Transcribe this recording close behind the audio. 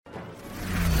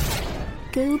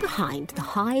Go behind the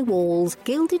high walls,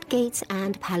 gilded gates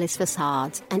and palace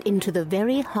facades and into the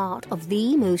very heart of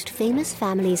the most famous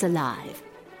families alive.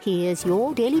 Here's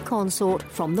your daily consort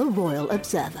from the Royal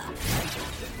Observer.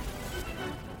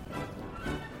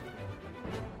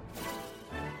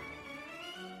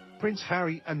 Prince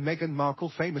Harry and Meghan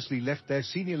Markle famously left their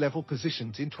senior-level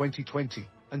positions in 2020,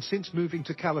 and since moving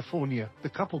to California, the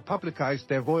couple publicized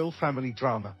their royal family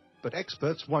drama, but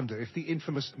experts wonder if the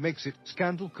infamous Megxit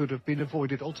scandal could have been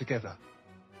avoided altogether.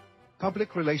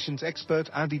 Public relations expert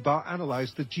Andy Barr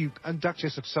analyzed the Duke and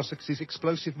Duchess of Sussex's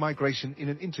explosive migration in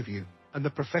an interview, and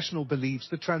the professional believes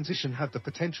the transition had the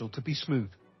potential to be smooth.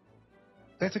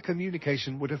 Better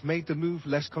communication would have made the move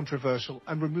less controversial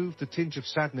and removed the tinge of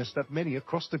sadness that many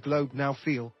across the globe now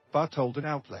feel, Barr told an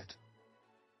outlet.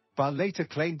 Barr later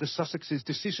claimed the Sussexes'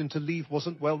 decision to leave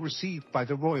wasn't well received by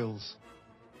the royals.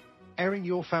 Airing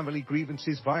your family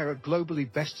grievances via a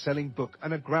globally best-selling book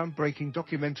and a groundbreaking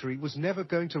documentary was never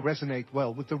going to resonate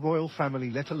well with the royal family,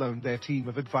 let alone their team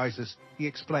of advisors, he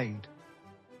explained.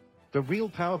 The real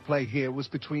power play here was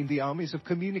between the armies of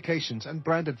communications and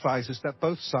brand advisors that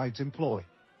both sides employ.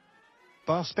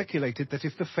 Barr speculated that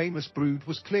if the famous brood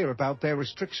was clear about their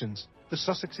restrictions, the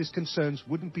Sussexes' concerns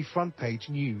wouldn't be front-page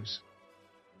news.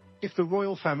 If the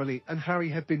royal family and Harry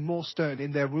had been more stern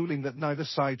in their ruling that neither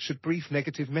side should brief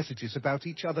negative messages about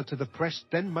each other to the press,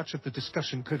 then much of the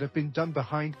discussion could have been done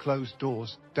behind closed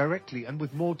doors, directly and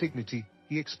with more dignity,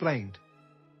 he explained.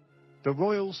 The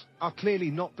royals are clearly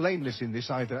not blameless in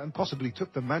this either and possibly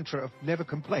took the mantra of never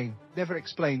complain, never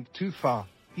explain too far,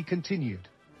 he continued.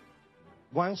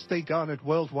 Whilst they garnered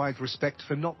worldwide respect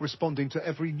for not responding to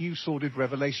every new sordid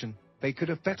revelation, they could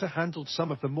have better handled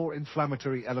some of the more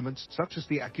inflammatory elements, such as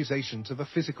the accusations of a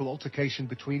physical altercation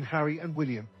between Harry and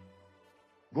William.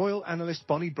 Royal analyst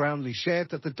Bonnie Brownlee shared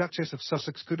that the Duchess of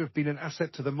Sussex could have been an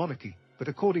asset to the monarchy, but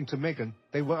according to Meghan,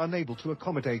 they were unable to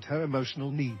accommodate her emotional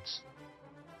needs.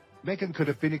 Meghan could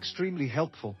have been extremely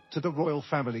helpful to the royal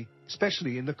family,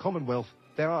 especially in the Commonwealth.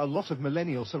 There are a lot of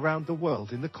millennials around the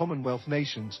world in the Commonwealth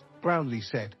nations, Brownlee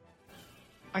said.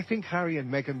 I think Harry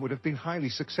and Meghan would have been highly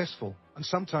successful, and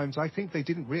sometimes I think they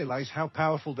didn't realize how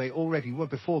powerful they already were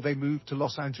before they moved to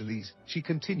Los Angeles, she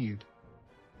continued.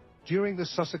 During the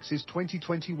Sussexes'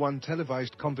 2021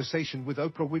 televised conversation with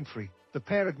Oprah Winfrey, the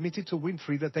pair admitted to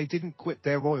Winfrey that they didn't quit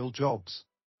their royal jobs.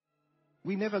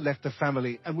 We never left the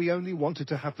family and we only wanted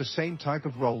to have the same type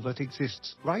of role that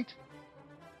exists, right?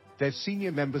 There's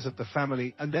senior members of the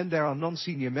family and then there are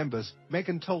non-senior members,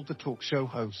 Meghan told the talk show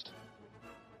host.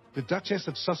 The Duchess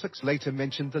of Sussex later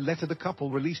mentioned the letter the couple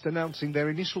released announcing their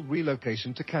initial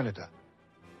relocation to Canada.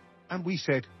 And we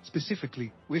said,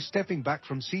 specifically, we're stepping back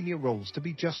from senior roles to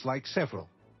be just like several.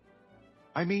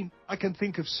 I mean, I can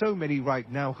think of so many right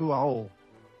now who are all.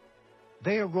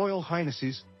 They are royal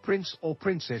highnesses, prince or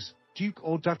princess, duke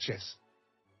or duchess.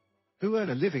 Who earn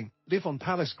a living, live on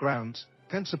palace grounds,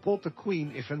 can support the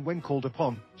Queen if and when called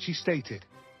upon, she stated.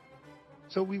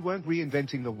 So we weren't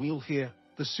reinventing the wheel here,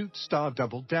 the Suits star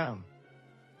doubled down.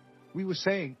 We were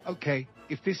saying, okay,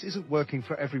 if this isn't working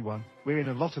for everyone, we're in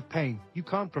a lot of pain, you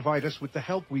can't provide us with the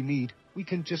help we need, we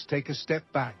can just take a step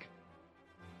back.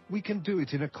 We can do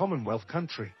it in a Commonwealth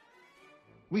country.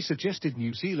 We suggested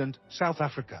New Zealand, South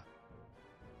Africa.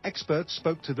 Experts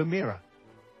spoke to the Mirror.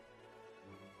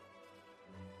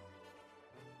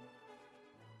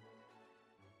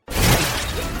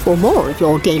 For more of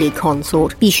your daily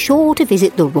consort, be sure to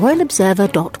visit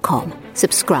theroyalobserver.com.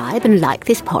 Subscribe and like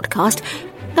this podcast.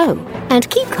 Oh, and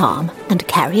keep calm and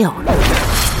carry on.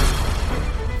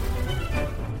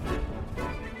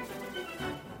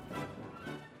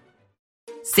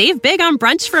 Save big on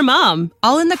brunch for mom,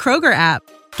 all in the Kroger app.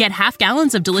 Get half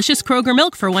gallons of delicious Kroger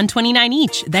milk for $1.29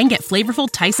 each. Then get flavorful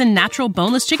Tyson natural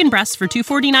boneless chicken breasts for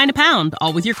 $2.49 a pound,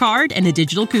 all with your card and a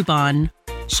digital coupon.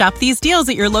 Shop these deals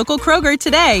at your local Kroger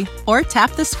today, or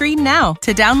tap the screen now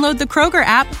to download the Kroger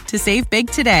app to save big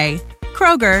today.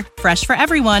 Kroger, fresh for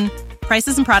everyone.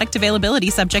 Prices and product availability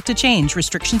subject to change.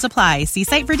 Restrictions apply. See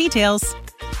site for details.